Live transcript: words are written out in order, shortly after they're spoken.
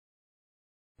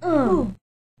Oh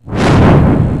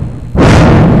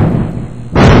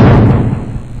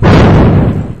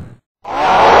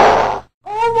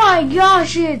my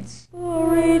gosh, it's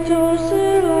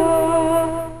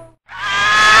burritozilla.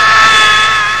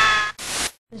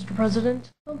 Mr. President,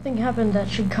 something happened that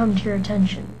should come to your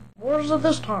attention. What is it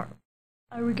this time?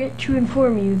 I regret to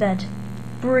inform you that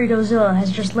burritozilla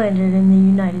has just landed in the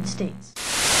United States.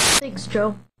 Thanks,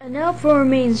 Joe. And now for our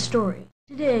main story.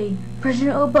 Today,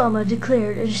 President Obama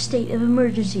declared a state of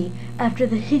emergency after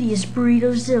the hideous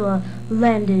burritozilla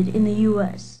landed in the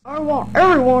U.S. I want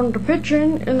everyone to pitch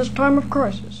in this time of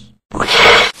crisis.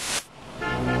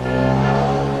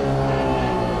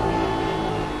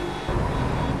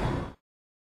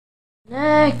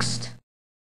 Next.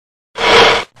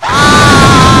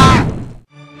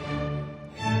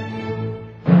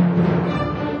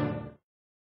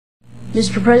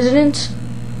 Mr. President,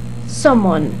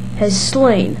 someone has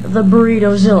slain the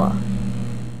burritozilla.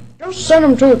 Just send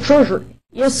him to the treasury.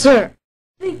 Yes, sir.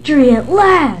 Victory at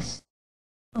last!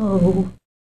 Oh.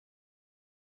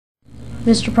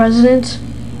 Mr. President,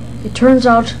 it turns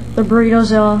out the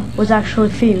burritozilla was actually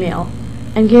female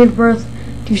and gave birth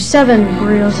to 7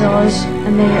 burritozillas,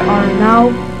 and they are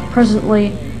now presently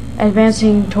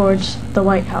advancing towards the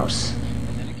White House.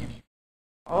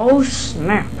 Oh,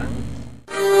 snap.